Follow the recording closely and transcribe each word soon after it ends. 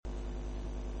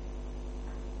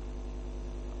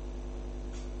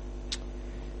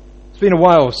been a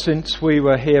while since we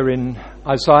were here in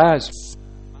Isaiah. So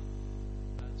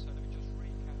let me just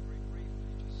recap very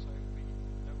briefly, just so we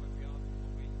know where we are before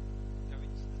we go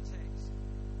into the text.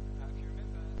 If you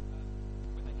remember,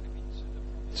 when they came into the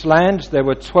promised land, there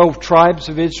were 12 tribes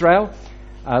of Israel.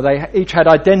 They each had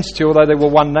identity, although they were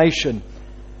one nation.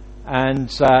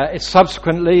 And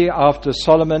subsequently, after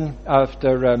Solomon,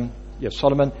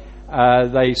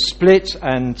 they split,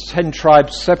 and 10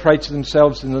 tribes separated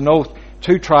themselves in the north,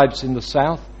 2 tribes in the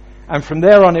south, and from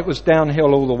there on it was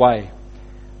downhill all the way.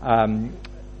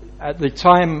 At the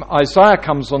time Isaiah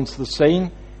comes onto the scene,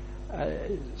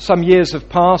 some years have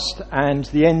passed and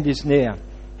the end is near.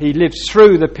 He lives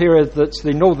through the period that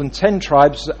the northern 10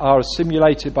 tribes are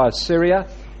assimilated by Assyria.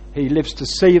 He lives to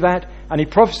see that, and he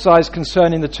prophesies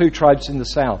concerning the 2 tribes in the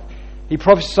south. He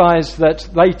prophesies that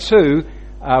they too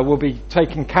will be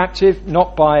taken captive,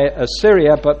 not by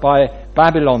Assyria, but by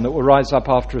Babylon that will rise up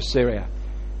after Assyria.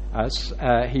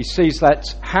 He sees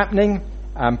that happening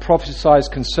and prophesies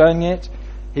concerning it.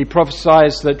 He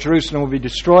prophesies that Jerusalem will be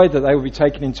destroyed, that they will be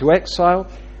taken into exile.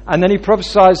 And then he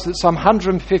prophesies that some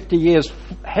 150 years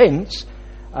hence,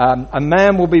 a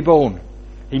man will be born.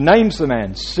 He names the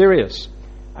man Cyrus.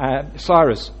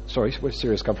 Where's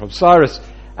Cyrus come from? Cyrus.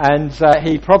 And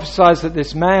he prophesies that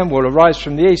this man will arise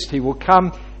from the east. He will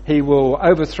come, he will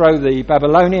overthrow the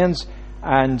Babylonians,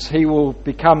 and he will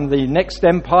become the next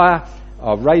empire,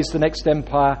 or raise the next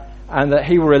empire, and that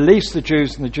he will release the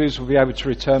Jews, and the Jews will be able to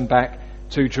return back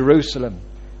to Jerusalem.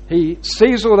 He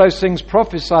sees all those things,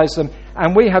 prophesies them,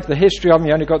 and we have the history of them.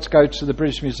 You only got to go to the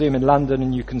British Museum in London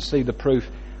and you can see the proof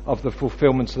of the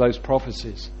fulfilment of those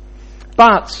prophecies.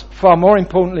 But, far more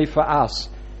importantly for us,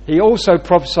 he also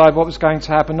prophesied what was going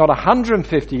to happen not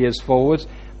 150 years forwards,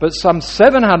 but some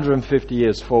 750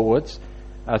 years forwards,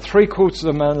 3/4 of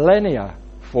a millennia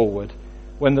forward,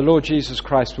 when the Lord Jesus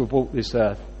Christ will walk this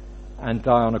earth and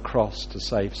die on a cross to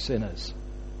save sinners.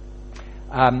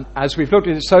 As we've looked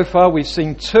at it so far, we've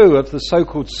seen 2 of the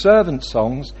so-called servant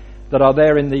songs that are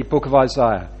there in the book of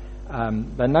Isaiah.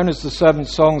 They're known as the servant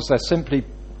songs. They're simply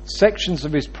sections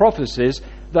of his prophecies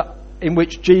in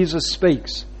which Jesus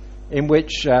speaks, in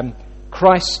which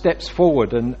Christ steps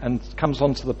forward and comes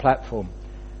onto the platform.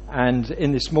 And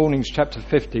in this morning's chapter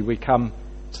 50, we come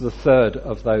to the 3rd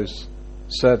of those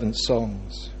servant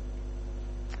songs.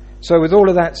 So with all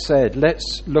of that said,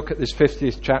 let's look at this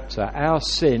 50th chapter. Our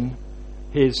sin,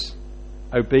 his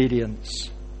obedience.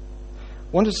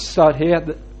 I want us to start here,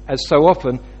 as so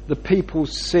often, the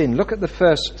people's sin. Look at the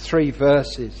first 3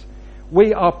 verses.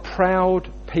 We are proud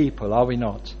people, are we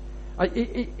not?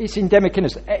 It's endemic in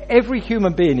us. Every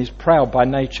human being is proud by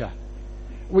nature.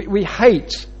 We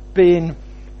hate being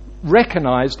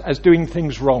recognised as doing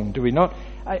things wrong, do we not?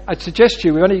 I suggest to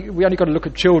you, we only got to look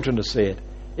at children to see it.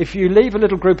 If you leave a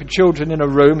little group of children in a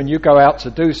room and you go out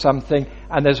to do something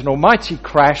and there's an almighty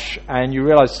crash and you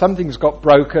realise something's got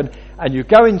broken and you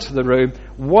go into the room,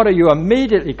 what are you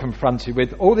immediately confronted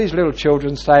with? All these little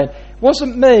children saying,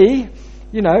 "Wasn't me,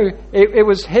 it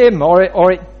was him, or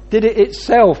it did it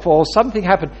itself, or something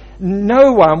happened."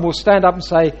 No one will stand up and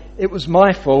say, "It was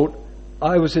my fault,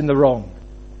 I was in the wrong."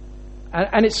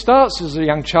 And it starts as a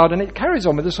young child and it carries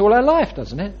on with us all our life,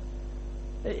 doesn't it?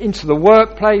 Into the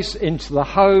workplace, into the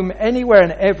home, anywhere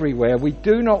and everywhere, we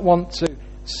do not want to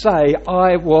say,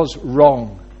 "I was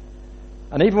wrong."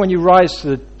 And even when you rise to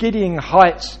the giddying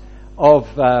heights of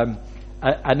an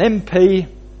MP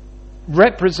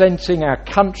representing our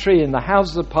country in the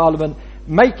Houses of Parliament,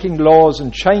 making laws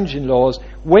and changing laws,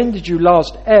 when did you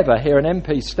last ever hear an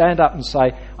MP stand up and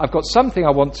say, "I've got something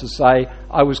I want to say,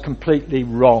 I was completely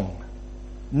wrong"?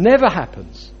 Never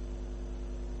happens.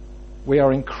 We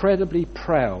are incredibly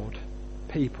proud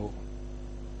people.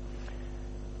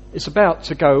 It's about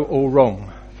to go all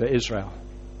wrong for Israel.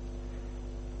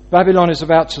 Babylon is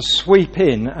about to sweep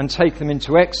in and take them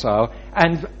into exile,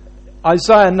 and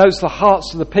Isaiah knows the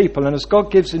hearts of the people, and as God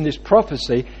gives in this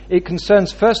prophecy, it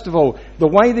concerns, first of all, the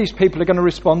way these people are going to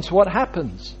respond to what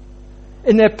happens.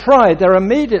 In their pride, they're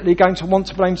immediately going to want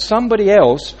to blame somebody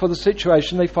else for the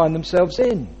situation they find themselves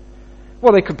in.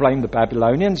 Well, they could blame the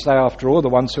Babylonians. They, after all, are the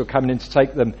ones who are coming in to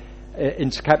take them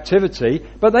into captivity,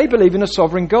 but they believe in a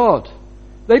sovereign God.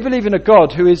 They believe in a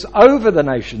God who is over the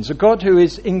nations, a God who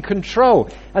is in control.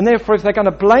 And therefore, if they're going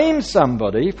to blame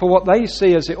somebody for what they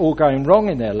see as it all going wrong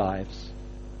in their lives,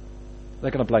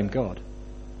 they're going to blame God.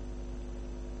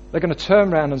 They're going to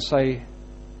turn around and say,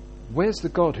 "Where's the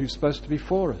God who's supposed to be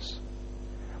for us?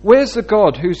 Where's the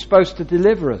God who's supposed to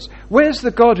deliver us? Where's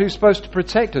the God who's supposed to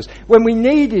protect us? When we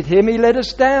needed him, he let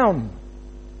us down."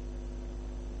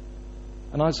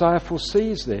 And Isaiah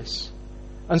foresees this.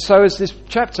 And so as this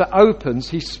chapter opens,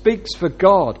 he speaks for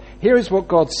God. Here is what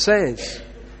God says.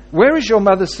 Where is your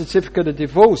mother's certificate of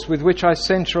divorce with which I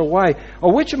sent her away?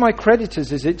 Or which of my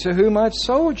creditors is it to whom I have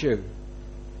sold you?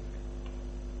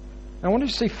 I want you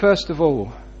to see first of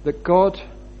all that God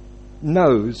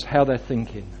knows how they're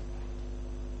thinking.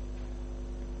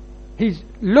 He's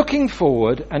looking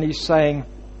forward and he's saying,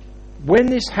 when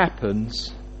this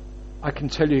happens, I can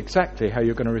tell you exactly how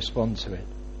you're going to respond to it.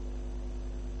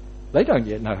 They don't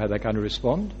yet know how they're going to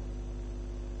respond,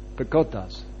 but God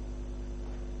does.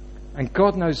 And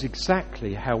God knows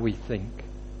exactly how we think.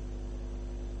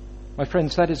 My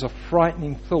friends, that is a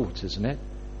frightening thought, isn't it?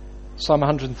 Psalm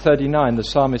 139, the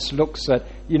psalmist looks at,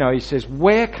 he says,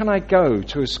 where can I go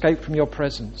to escape from your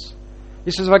presence?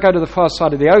 He says, if I go to the far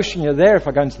side of the ocean, you're there. If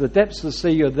I go into the depths of the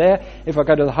sea, you're there. If I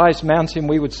go to the highest mountain,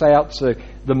 we would say out to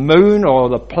the moon or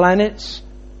the planets,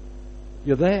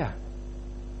 you're there.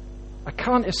 I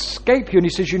can't escape you. And he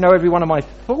says, you know every one of my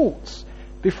thoughts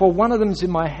before one of them's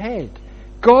in my head.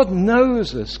 God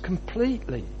knows us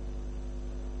completely.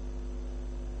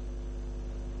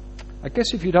 I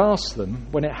guess if you'd ask them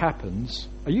when it happens,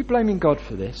 are you blaming God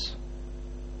for this?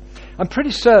 I'm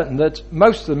pretty certain that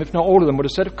most of them, if not all of them, would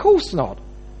have said, of course not.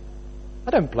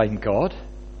 I don't blame God.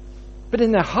 But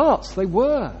in their hearts they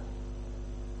were.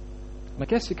 And I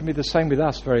guess it can be the same with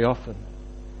us very often.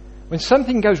 When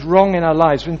something goes wrong in our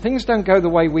lives, when things don't go the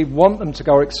way we want them to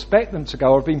go or expect them to go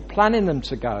or have been planning them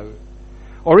to go,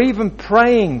 or even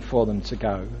praying for them to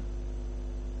go,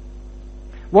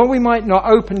 while we might not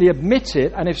openly admit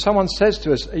it, and if someone says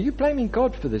to us, are you blaming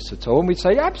God for this at all? And we'd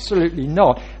say, absolutely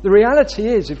not. The reality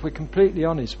is, if we're completely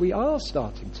honest, we are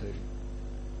starting to.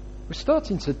 We're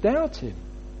starting to doubt him.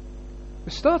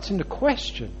 We're starting to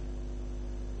question.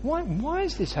 Why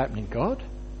is this happening, God?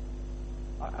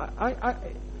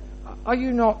 Are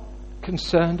you not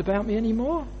concerned about me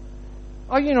anymore?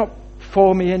 Are you not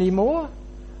for me anymore?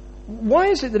 Why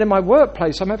is it that in my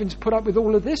workplace I'm having to put up with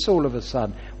all of this all of a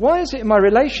sudden? Why is it in my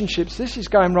relationships this is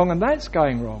going wrong and that's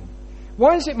going wrong?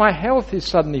 Why is it my health is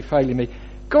suddenly failing me?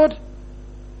 God,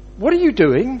 what are you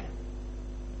doing?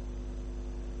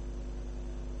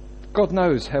 God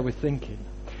knows how we're thinking.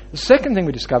 The second thing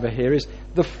we discover here is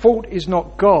the fault is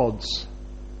not God's,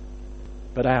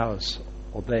 but ours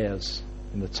or theirs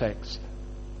in the text.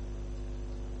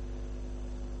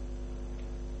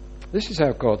 This is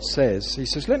how God says. He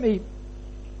says, let me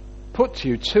put to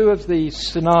you two of the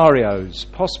scenarios,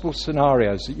 possible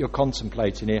scenarios that you're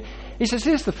contemplating here. He says,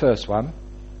 here's the first one.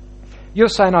 You're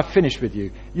saying I've finished with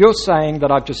you. You're saying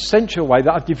that I've just sent you away,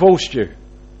 that I've divorced you.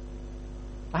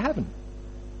 I haven't.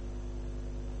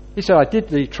 He said, I did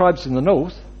the tribes in the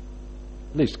north.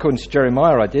 At least according to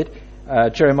Jeremiah I did.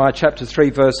 Jeremiah chapter 3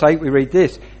 verse 8 we read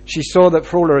this. She saw that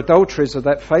for all her adulteries of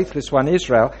that faithless one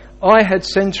Israel, I had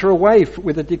sent her away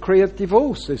with a decree of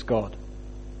divorce, says God.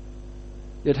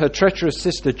 Yet her treacherous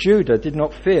sister Judah did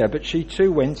not fear, but she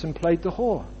too went and played the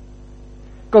whore.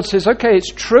 God says, okay,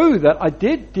 it's true that I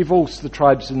did divorce the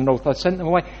tribes in the north. I sent them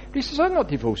away. But he says, I've not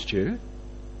divorced you.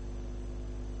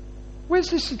 Where's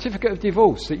this certificate of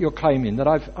divorce that you're claiming, that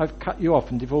I've cut you off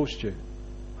and divorced you?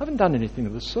 I haven't done anything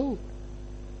of the sort.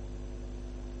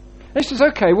 And he says,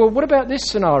 okay, well, what about this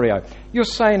scenario? You're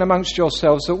saying amongst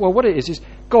yourselves that, well, what it is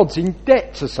God's in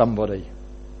debt to somebody.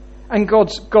 And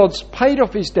God's paid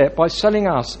off his debt by selling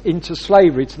us into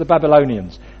slavery to the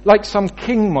Babylonians, like some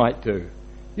king might do.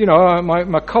 You know,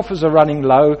 my coffers are running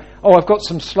low. Oh, I've got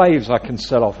some slaves I can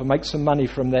sell off and make some money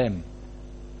from them.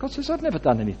 God says, I've never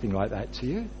done anything like that to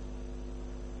you.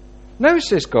 No,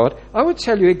 says God, I will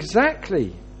tell you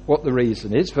exactly what the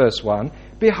reason is. Verse 1,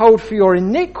 behold, for your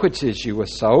iniquities you were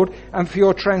sold, and for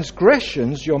your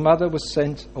transgressions your mother was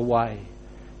sent away.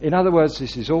 In other words,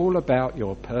 this is all about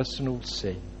your personal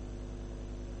sin.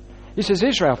 He says,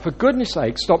 Israel, for goodness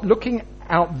sake, stop looking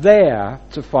out there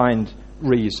to find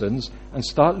reasons and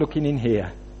start looking in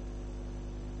here.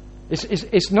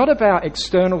 It's not about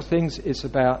external things, it's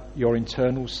about your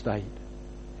internal state.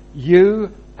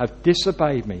 You have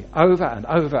disobeyed me over and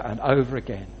over and over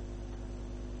again.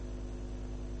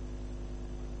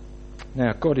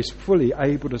 Now, God is fully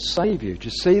able to save you. Do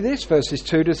you see this? Verses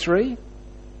 2 to 3.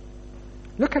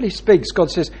 Look how he speaks. God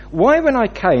says, why when I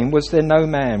came was there no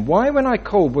man? Why when I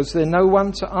called was there no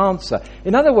one to answer?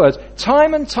 In other words,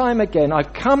 time and time again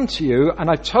I've come to you and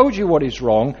I've told you what is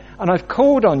wrong and I've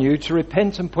called on you to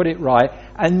repent and put it right,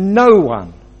 and no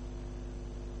one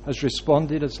has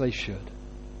responded as they should.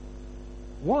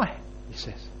 Why? He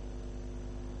says.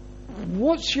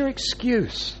 What's your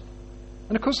excuse?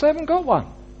 And of course they haven't got one.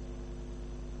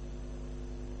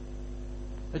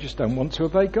 They just don't want to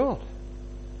obey God.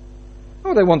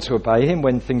 Oh, they want to obey him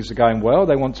when things are going well.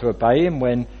 They want to obey him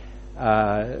when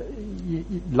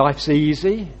life's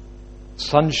easy,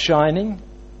 sun's shining.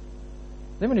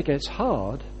 Then when it gets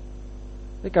hard,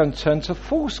 they go and turn to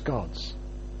false gods.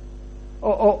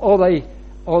 Or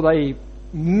they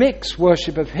mix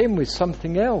worship of him with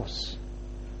something else.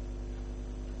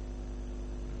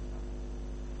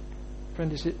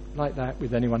 Friend, is it like that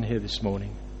with anyone here this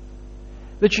morning?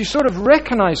 That you sort of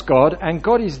recognize God, and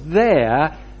God is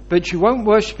there, but you won't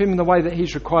worship him in the way that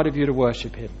he's required of you to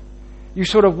worship him. You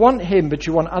sort of want him, but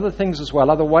you want other things as well,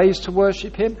 other ways to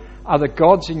worship him, other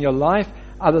gods in your life,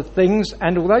 other things.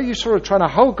 And although you're sort of trying to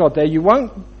hold God there, you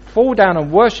won't fall down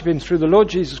and worship him through the Lord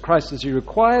Jesus Christ as he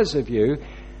requires of you.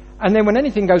 And then when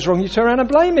anything goes wrong, you turn around and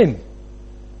blame him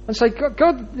and say,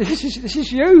 God, this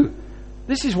is you.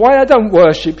 This is why I don't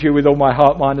worship you with all my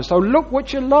heart, mind and soul. Look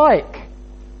what you're like.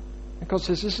 And God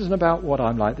says, this isn't about what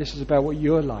I'm like. This is about what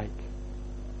you're like.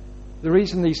 The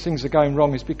reason these things are going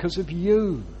wrong is because of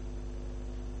you.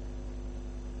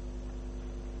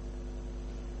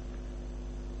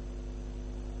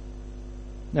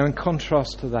 Now, in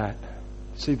contrast to that,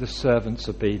 see the servant's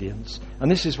obedience. And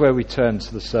this is where we turn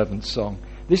to the servant's song.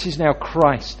 This is now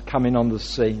Christ coming on the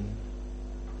scene.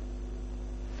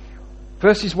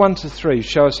 Verses 1 to 3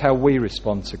 show us how we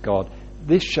respond to God.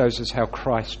 This shows us how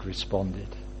Christ responded.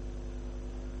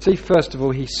 See, first of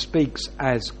all, he speaks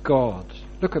as God.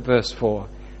 Look at verse 4.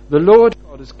 The Lord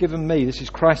God has given me, this is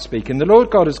Christ speaking, the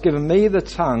Lord God has given me the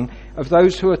tongue of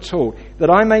those who are taught, that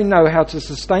I may know how to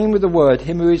sustain with the word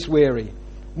him who is weary.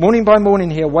 Morning by morning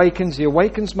he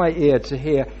awakens my ear to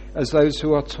hear as those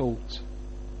who are taught.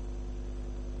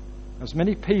 As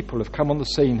many people have come on the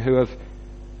scene who have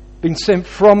been sent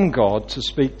from God to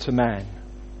speak to man.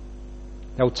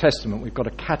 In the Old Testament, we've got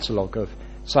a catalogue of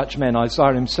such men.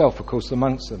 Isaiah himself, of course,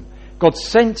 amongst them. God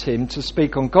sent him to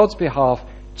speak on God's behalf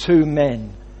to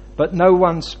men, but no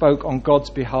one spoke on God's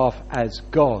behalf as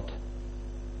God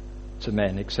to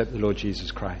men except the Lord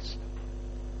Jesus Christ.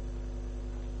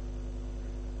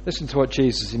 Listen to what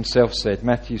Jesus himself said,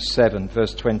 Matthew 7,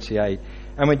 verse 28.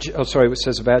 It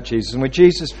says about Jesus. And when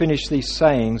Jesus finished these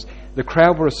sayings, the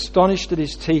crowd were astonished at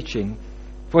his teaching,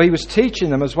 for he was teaching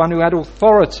them as one who had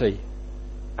authority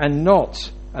and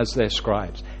not as their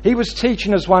scribes. He was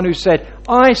teaching as one who said,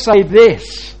 I say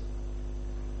this,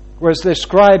 whereas their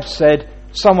scribes said,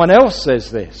 someone else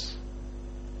says this.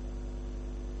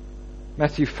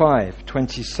 Matthew 5,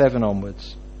 27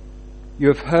 onwards. You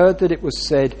have heard that it was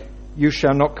said, you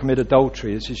shall not commit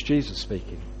adultery. This is Jesus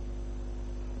speaking.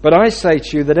 But I say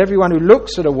to you that everyone who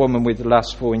looks at a woman with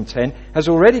lustful intent has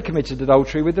already committed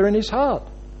adultery with her in his heart.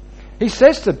 He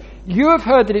says to them, you have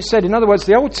heard that it said, in other words,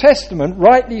 the Old Testament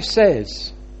rightly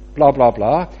says, blah, blah,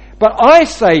 blah. But I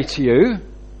say to you,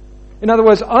 in other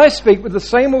words, I speak with the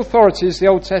same authority as the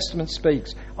Old Testament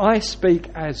speaks. I speak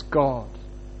as God.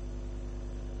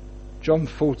 John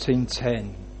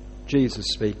 14:10, Jesus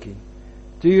speaking.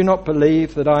 Do you not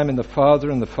believe that I am in the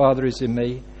Father and the Father is in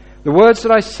me? The words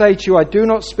that I say to you, I do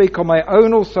not speak on my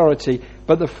own authority,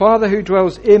 but the Father who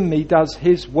dwells in me does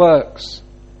his works.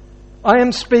 I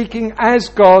am speaking as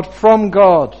God from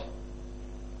God.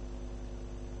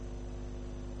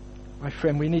 My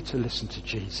friend, we need to listen to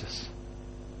Jesus.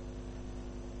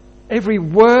 Every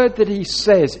word that he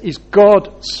says is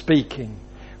God speaking.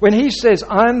 When he says,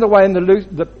 I am the way and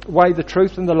the way, the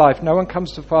truth and the life, no one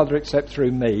comes to the Father except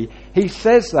through me, he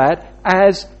says that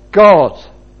as God.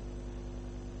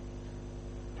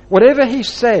 Whatever he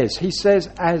says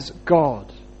as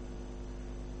God.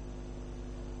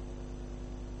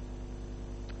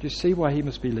 Do you see why he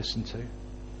must be listened to?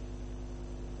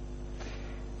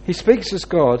 He speaks as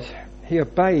God. He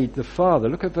obeyed the Father.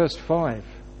 Look at verse 5.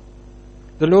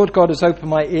 The Lord God has opened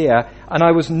my ear, and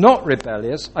I was not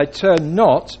rebellious. I turned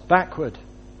not backward.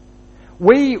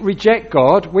 We reject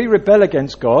God. We rebel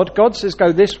against God. God says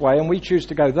go this way, and we choose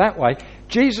to go that way.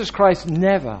 Jesus Christ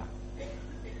never.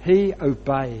 He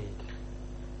obeyed.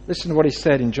 Listen to what he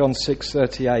said in John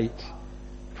 6:38.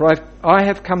 For I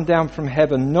have come down from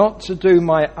heaven not to do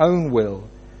my own will,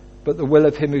 but the will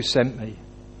of him who sent me.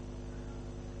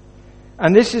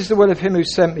 And this is the will of him who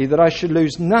sent me, that I should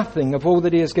lose nothing of all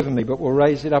that he has given me, but will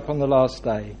raise it up on the last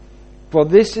day. For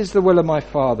this is the will of my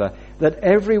Father, that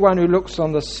everyone who looks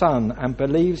on the Son and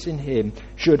believes in him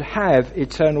should have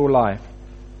eternal life,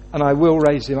 and I will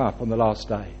raise him up on the last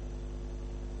day.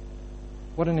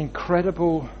 What an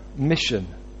incredible mission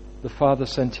the Father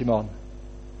sent him on.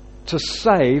 To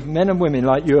save men and women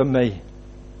like you and me.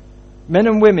 Men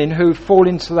and women who fall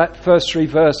into that first 3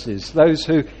 verses. Those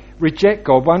who reject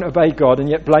God, won't obey God, and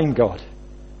yet blame God.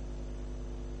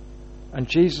 And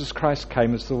Jesus Christ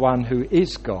came as the one who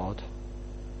is God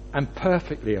and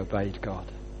perfectly obeyed God.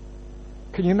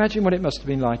 Can you imagine what it must have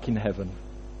been like in heaven?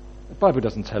 The Bible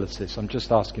doesn't tell us this. I'm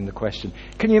just asking the question.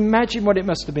 Can you imagine what it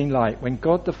must have been like when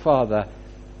God the Father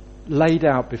laid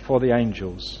out before the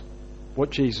angels what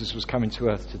Jesus was coming to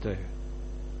earth to do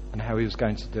and how he was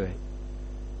going to do it?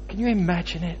 Can you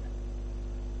imagine it?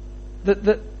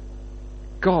 That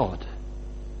God,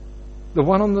 the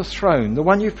one on the throne, the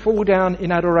one you fall down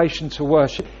in adoration to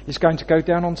worship, is going to go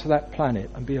down onto that planet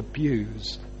and be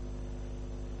abused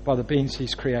by the beings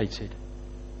he's created.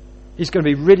 He's going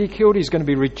to be ridiculed, he's going to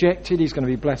be rejected, he's going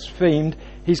to be blasphemed,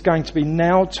 he's going to be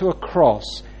nailed to a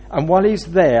cross. And while he's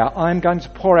there, I'm going to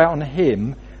pour out on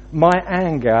him my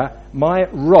anger, my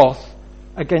wrath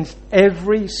against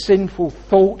every sinful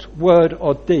thought, word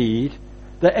or deed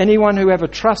that anyone who ever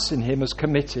trusts in him has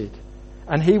committed.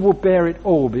 And he will bear it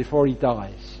all before he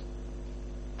dies.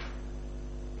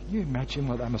 Can you imagine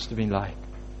what that must have been like?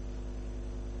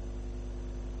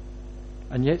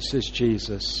 And yet, says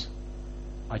Jesus,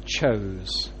 I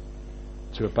chose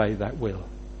to obey that will.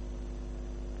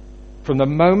 From the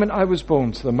moment I was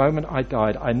born to the moment I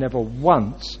died, I never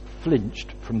once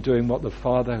flinched from doing what the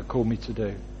Father had called me to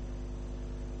do.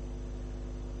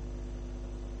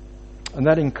 And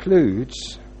that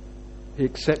includes, he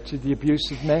accepted the abuse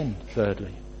of men,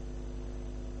 thirdly.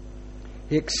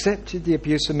 He accepted the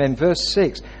abuse of men. Verse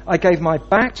 6, I gave my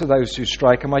back to those who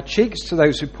strike and my cheeks to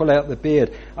those who pull out the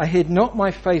beard. I hid not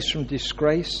my face from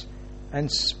disgrace and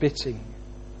spitting.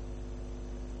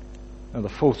 Now, the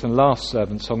fourth and last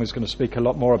servant song is going to speak a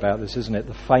lot more about this, isn't it?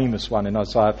 The famous one in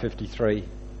Isaiah 53.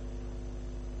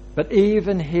 But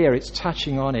even here, it's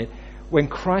touching on it. When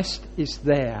Christ is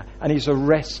there and he's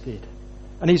arrested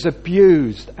and he's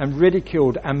abused and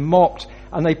ridiculed and mocked,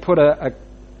 and they put a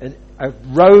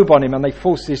robe on him and they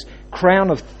force this crown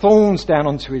of thorns down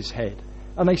onto his head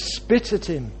and they spit at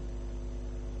him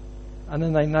and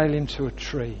then they nail him to a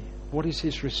tree. What is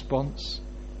his response?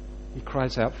 He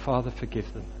cries out, Father,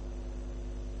 forgive them,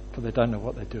 for they don't know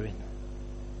what they're doing.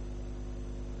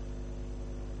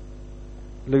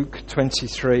 Luke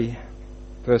 23,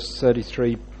 verse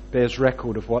 33, bears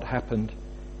record of what happened.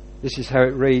 This is how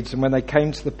it reads, and when they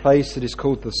came to the place that is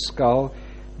called the Skull,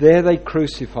 there they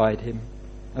crucified him,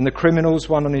 and the criminals,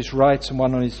 one on his right and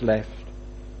one on his left.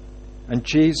 And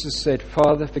Jesus said,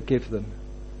 Father, forgive them,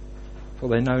 for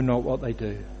they know not what they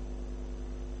do.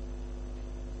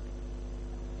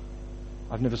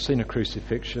 I've never seen a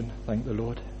crucifixion, thank the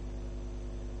Lord.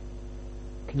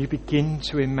 Can you begin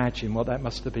to imagine what that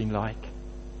must have been like?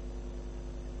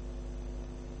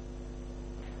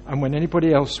 And when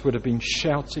anybody else would have been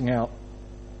shouting out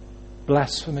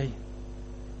blasphemy,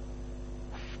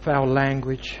 foul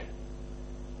language,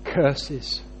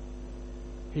 curses,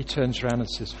 he turns around and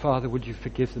says, Father, would you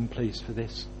forgive them, please, for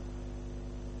this?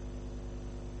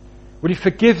 Would you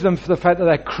forgive them for the fact that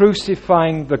they're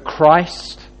crucifying the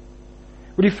Christ?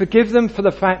 Would you forgive them for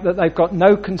the fact that they've got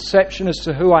no conception as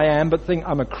to who I am, but think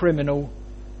I'm a criminal?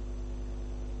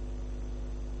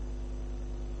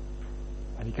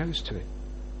 And he goes to it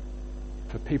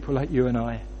for people like you and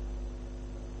I.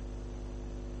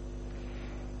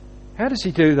 How does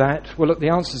he do that? Well, look, the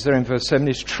answer's there in verse 7.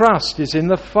 His trust is in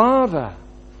the Father.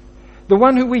 The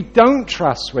one who we don't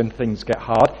trust when things get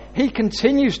hard, he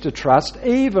continues to trust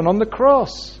even on the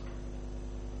cross.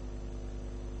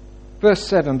 Verse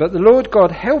 7, but the Lord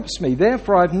God helps me,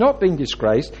 therefore I've not been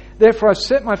disgraced, therefore I've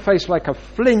set my face like a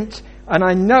flint, and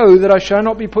I know that I shall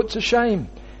not be put to shame.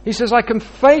 He says, I can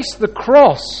face the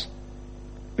cross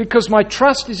because my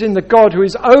trust is in the God who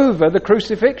is over the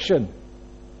crucifixion.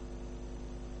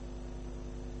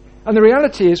 And the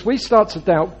reality is we start to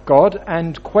doubt God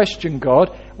and question God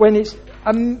when it's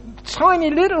a tiny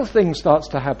little thing starts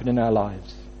to happen in our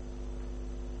lives.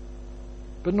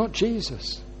 But not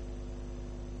Jesus.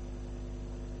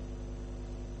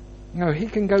 No, he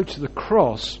can go to the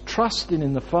cross trusting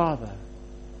in the Father.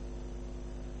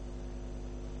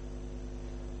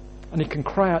 And he can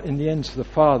cry out in the end to the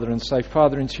Father and say,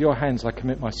 Father, into your hands I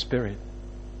commit my spirit.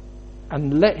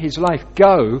 And let his life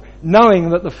go, knowing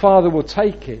that the Father will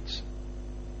take it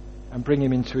and bring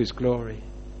him into his glory.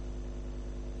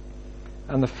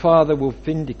 And the Father will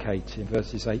vindicate him,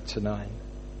 verses 8 to 9.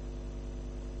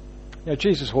 You know,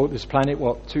 Jesus walked this planet,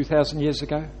 2,000 years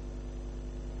ago?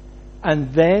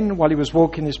 And then, while he was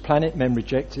walking this planet, men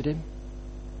rejected him.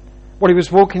 While he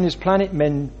was walking this planet,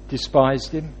 men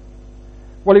despised him.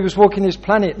 While he was walking this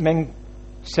planet, men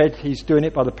said he's doing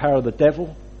it by the power of the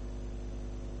devil.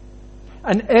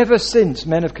 And ever since,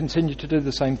 men have continued to do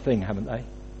the same thing, haven't they?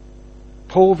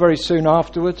 Paul, very soon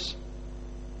afterwards,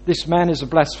 this man is a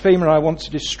blasphemer and I want to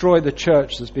destroy the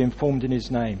church that's been formed in his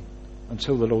name,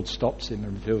 until the Lord stops him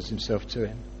and reveals himself to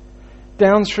him.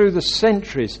 down through the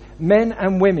centuries, men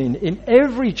and women in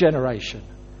every generation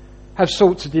have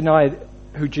sought to deny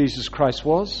who Jesus Christ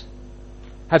was,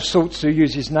 have sought to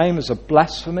use his name as a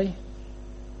blasphemy,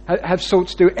 have sought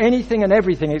to do anything and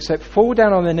everything except fall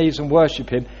down on their knees and worship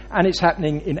him, and it's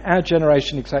happening in our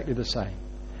generation exactly the same.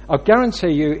 I'll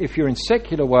guarantee you, if you're in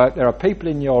secular work, there are people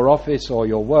in your office or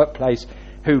your workplace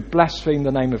who blaspheme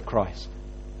the name of Christ.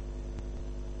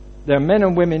 There are men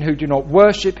and women who do not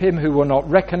worship him, who will not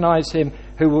recognize him,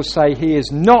 who will say he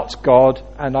is not God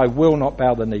and I will not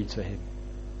bow the knee to him.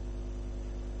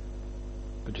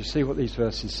 But you see what these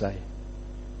verses say?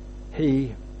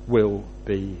 He will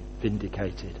be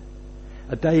vindicated.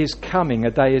 A day is coming,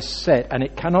 a day is set, and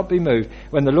it cannot be moved,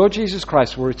 when the Lord Jesus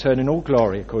Christ will return in all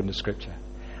glory, according to Scripture.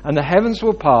 And the heavens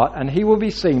will part, and he will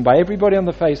be seen by everybody on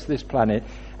the face of this planet.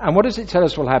 And what does it tell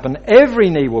us will happen? Every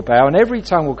knee will bow, and every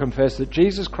tongue will confess that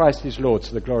Jesus Christ is Lord,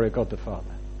 to the glory of God the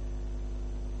Father.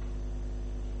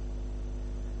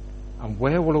 And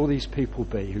where will all these people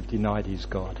be who've denied he's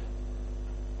God?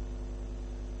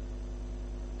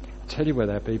 I'll tell you where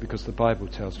they'll be, because the Bible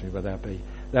tells me where they'll be.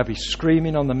 They'll be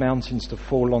screaming on the mountains to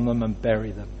fall on them and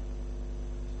bury them.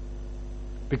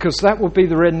 Because that will be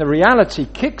when the reality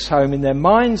kicks home in their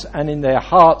minds and in their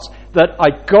hearts that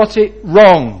I got it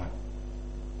wrong.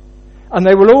 And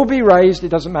they will all be raised. It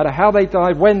doesn't matter how they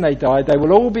died, when they died, they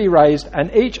will all be raised,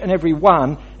 and each and every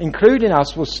one, including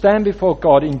us, will stand before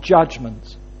God in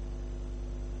judgment.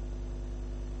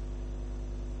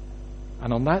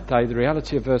 And on that day, the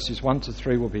reality of verses 1 to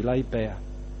 3 will be laid bare.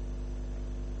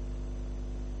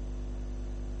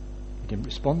 You didn't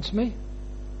respond to me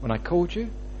when I called you.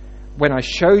 When I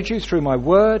showed you through my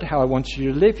word how I wanted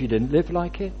you to live, you didn't live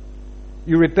like it.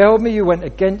 You rebelled me, you went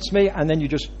against me, and then you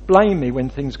just blame me when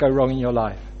things go wrong in your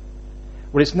life.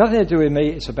 Well, it's nothing to do with me,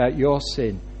 it's about your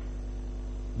sin.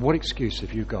 What excuse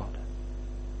have you got?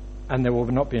 And there will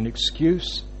not be an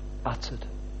excuse uttered.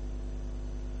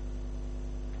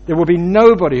 There will be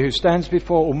nobody who stands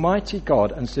before Almighty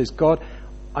God and says, God,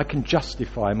 I can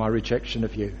justify my rejection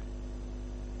of you.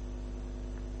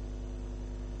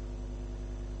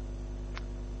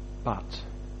 But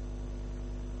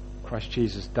Christ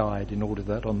Jesus died in order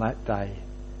that on that day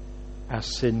our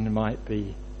sin might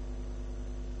be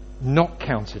not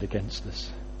counted against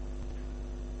us.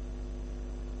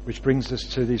 Which brings us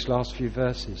to these last few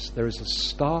verses. There is a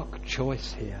stark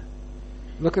choice here.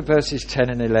 Look at verses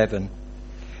 10 and 11.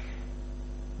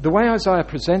 The way Isaiah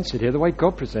presents it here, the way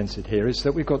God presents it here, is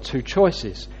that we've got two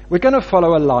choices. We're going to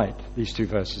follow a light, these two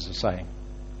verses are saying.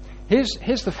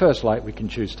 Here's the first light we can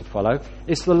choose to follow.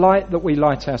 It's the light that we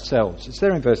light ourselves. It's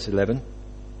there in verse 11.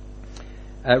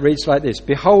 It reads like this: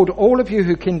 Behold, all of you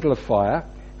who kindle a fire,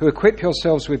 who equip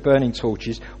yourselves with burning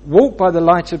torches, walk by the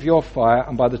light of your fire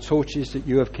and by the torches that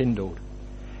you have kindled.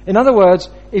 In other words,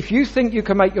 if you think you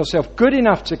can make yourself good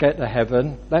enough to get to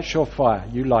heaven, that's your fire.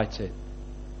 You light it.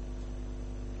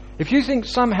 If you think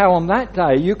somehow on that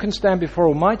day you can stand before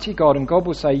Almighty God and God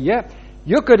will say, yep,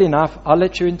 you're good enough, I'll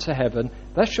let you into heaven,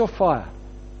 that's your fire.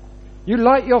 You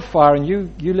light your fire and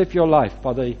you live your life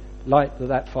by the light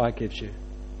that fire gives you.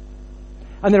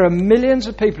 And there are millions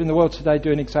of people in the world today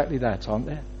doing exactly that, aren't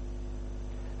there?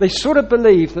 They sort of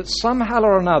believe that somehow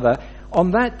or another,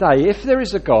 on that day, if there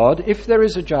is a God, if there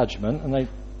is a judgment, and they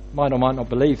might or might not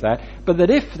believe that, but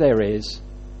that if there is,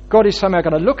 God is somehow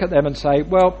going to look at them and say,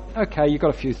 well, okay, you've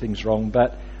got a few things wrong,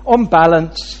 but on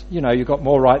balance, you've got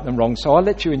more right than wrong, so I'll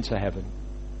let you into heaven.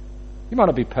 You might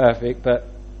not be perfect, but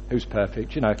who's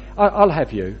perfect? I'll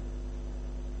have you.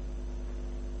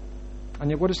 And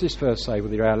yet what does this verse say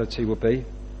the reality will be?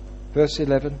 Verse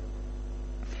 11.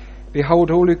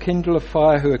 Behold, all who kindle a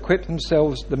fire, who equip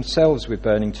themselves with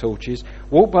burning torches,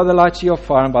 walk by the light of your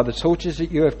fire and by the torches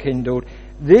that you have kindled.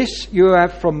 This you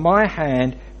have from my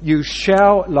hand, you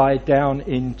shall lie down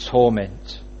in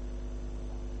torment.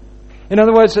 In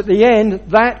other words, at the end,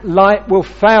 that light will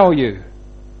fail you.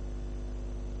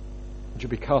 And you'll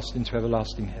be cast into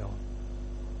everlasting hell.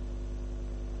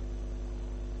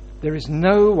 There is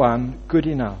no one good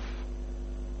enough.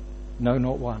 No,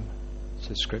 not one,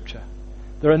 says Scripture.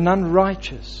 There are none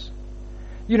righteous.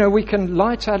 We can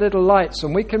light our little lights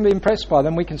and we can be impressed by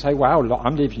them. We can say, wow, look,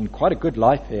 I'm living quite a good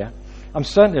life here. I'm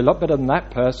certainly a lot better than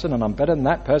that person, and I'm better than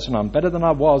that person, I'm better than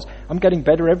I was. I'm getting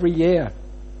better every year.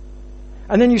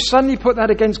 And then you suddenly put that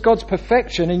against God's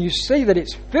perfection and you see that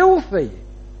it's filthy.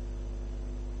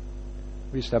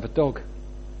 We used to have a dog.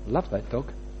 I loved that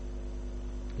dog.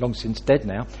 Long since dead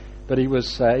now. But he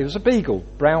was a beagle,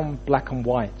 brown, black and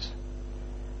white.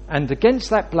 And against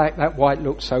that black, that white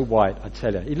looked so white, I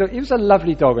tell you. He was a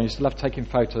lovely dog, and I used to love taking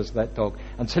photos of that dog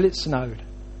until it snowed.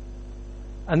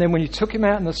 And then when you took him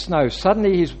out in the snow,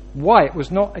 suddenly his white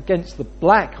was not against the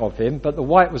black of him, but the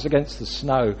white was against the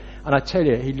snow. And I tell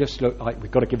you, he just looked like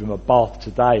we've got to give him a bath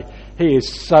today. He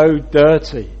is so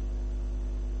dirty.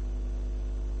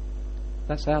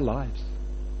 That's our lives.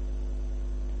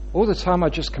 All the time I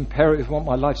just compare it with what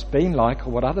my life's been like or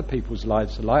what other people's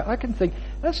lives are like. I can think,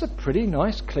 that's a pretty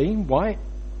nice, clean, white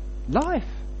life.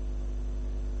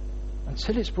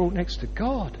 Until it's brought next to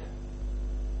God.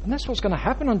 And that's what's going to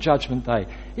happen on Judgment Day.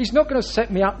 He's not going to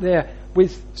set me up there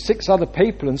with 6 other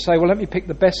people and say, well, let me pick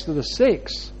the best of the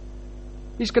 6.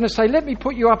 He's going to say, let me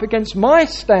put you up against my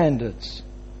standards.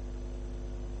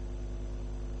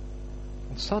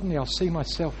 And suddenly I'll see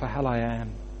myself for how I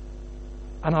am.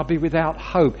 And I'll be without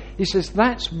hope. He says,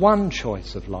 that's one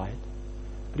choice of light.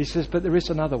 But he says, but there is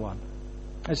another one.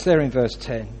 It's there in verse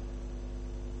 10.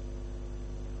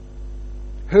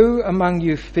 Who among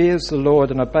you fears the Lord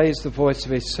and obeys the voice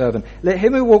of his servant? Let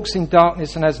him who walks in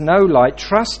darkness and has no light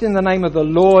trust in the name of the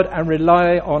Lord and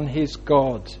rely on his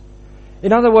God.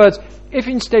 In other words, if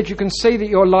instead you can see that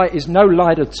your light is no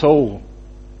light at all,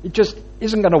 it just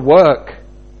isn't going to work.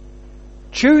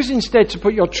 Choose instead to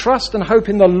put your trust and hope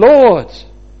in the Lord.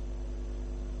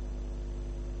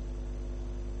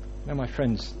 Now, my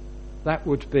friends, that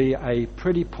would be a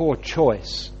pretty poor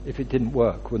choice if it didn't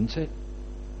work, wouldn't it?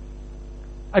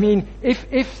 I mean,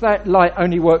 if that light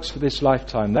only works for this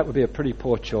lifetime, that would be a pretty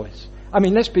poor choice. I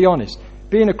mean, let's be honest.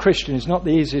 Being a Christian is not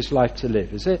the easiest life to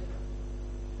live, is it?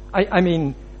 I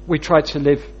mean, we try to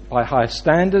live by higher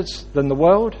standards than the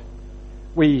world.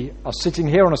 We are sitting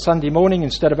here on a Sunday morning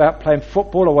instead of out playing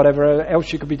football or whatever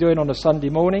else you could be doing on a Sunday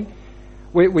morning.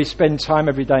 We spend time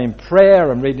every day in prayer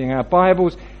and reading our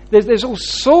Bibles. There's all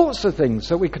sorts of things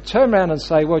that we could turn around and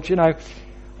say, well, you know,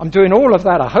 I'm doing all of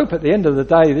that. I hope at the end of the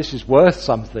day this is worth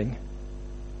something.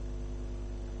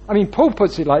 I mean, Paul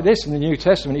puts it like this in the New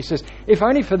Testament. He says, if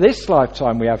only for this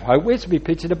lifetime we have hope, we're to be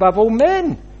pitied above all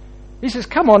men. He says,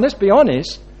 come on, let's be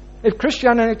honest. If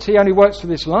Christianity only works for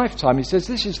this lifetime, he says,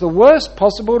 this is the worst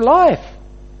possible life.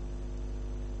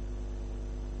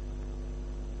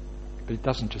 But it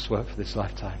doesn't just work for this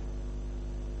lifetime.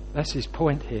 That's his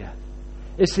point here.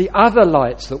 It's the other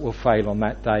lights that will fail on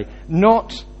that day,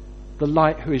 not the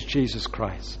light who is Jesus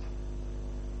Christ.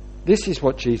 This is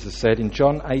what Jesus said in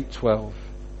John 8:12.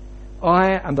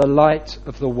 I am the light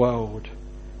of the world.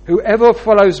 Whoever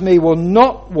follows me will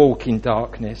not walk in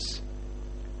darkness,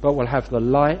 but will have the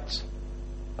light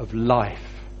of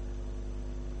life.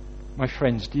 My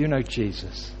friends, do you know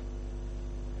Jesus?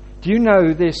 Do you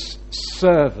know this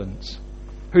servant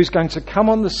who's going to come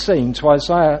on the scene to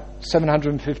Isaiah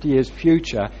 750 years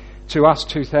future, to us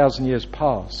 2,000 years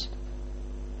past?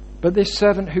 But this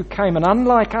servant who came and,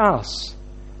 unlike us,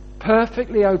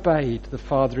 perfectly obeyed the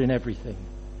Father in everything,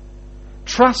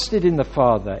 trusted in the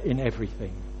Father in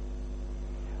everything,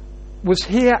 was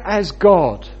here as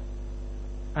God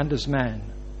and as man,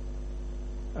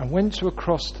 and went to a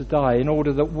cross to die in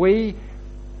order that we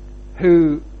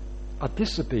who are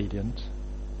disobedient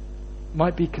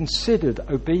might be considered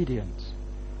obedient.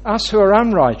 Us who are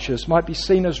unrighteous might be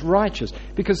seen as righteous,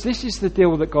 because this is the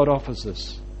deal that God offers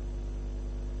us.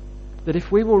 That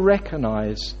if we will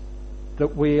recognise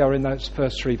that we are in those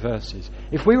first 3 verses,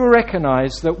 if we will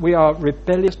recognise that we are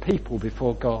rebellious people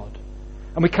before God,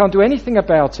 and we can't do anything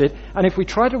about it, and if we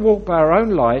try to walk by our own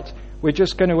light, we're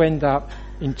just going to end up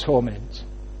in torment.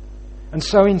 And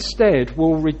so instead,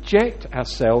 we'll reject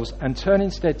ourselves and turn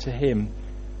instead to Him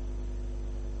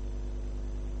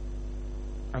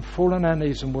and fall on our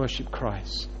knees and worship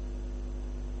Christ.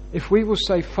 If we will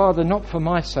say, Father, not for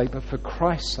my sake, but for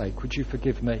Christ's sake, would you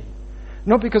forgive me?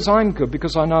 Not because I'm good,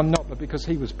 because I know I'm not, but because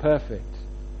He was perfect.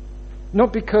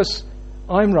 Not because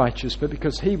I'm righteous, but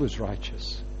because He was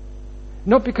righteous.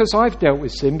 Not because I've dealt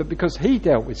with sin, but because He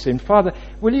dealt with sin. Father,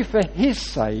 will you, for His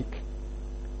sake,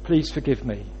 please forgive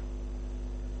me?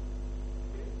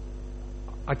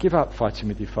 I give up fighting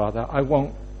with you, Father. I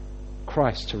want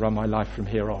Christ to run my life from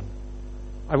here on.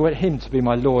 I want Him to be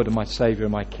my Lord and my Saviour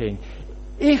and my King.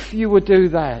 If you would do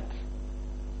that,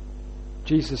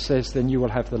 Jesus says, then you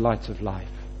will have the light of life.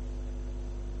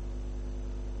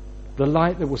 The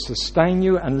light that will sustain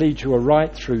you and lead you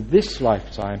aright through this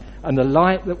lifetime, and the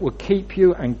light that will keep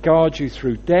you and guard you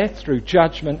through death, through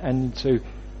judgment, and into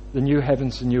the new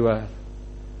heavens and new earth,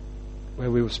 where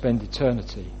we will spend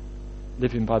eternity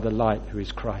living by the light who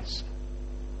is Christ.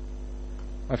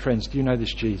 My friends, do you know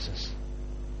this Jesus?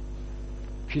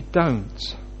 If you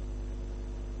don't,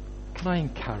 can I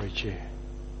encourage you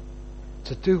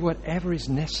to do whatever is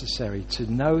necessary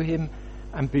to know Him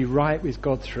and be right with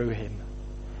God through Him?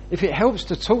 If it helps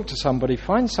to talk to somebody,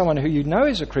 find someone who you know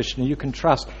is a Christian, you can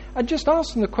trust, and just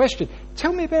ask them the question,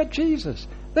 Tell me about Jesus.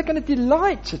 They're going to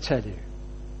delight to tell you.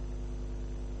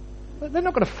 They're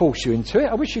not going to force you into it.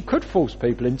 I wish you could force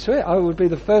people into it. I would be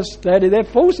the first standing there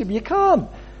forcing, but you can't.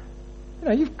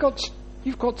 You've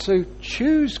got to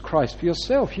choose Christ for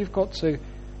yourself. You've got to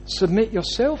submit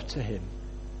yourself to him.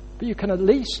 But you can at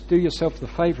least do yourself the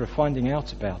favour of finding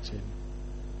out about him.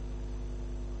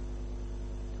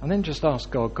 And then just ask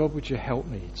God, would you help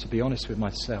me to be honest with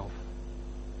myself?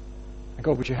 And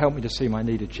God, would you help me to see my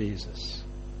need of Jesus?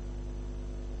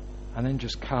 And then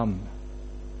just come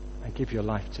and give your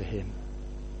life to him.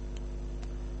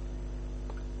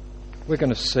 We're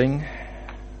going to sing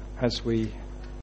as we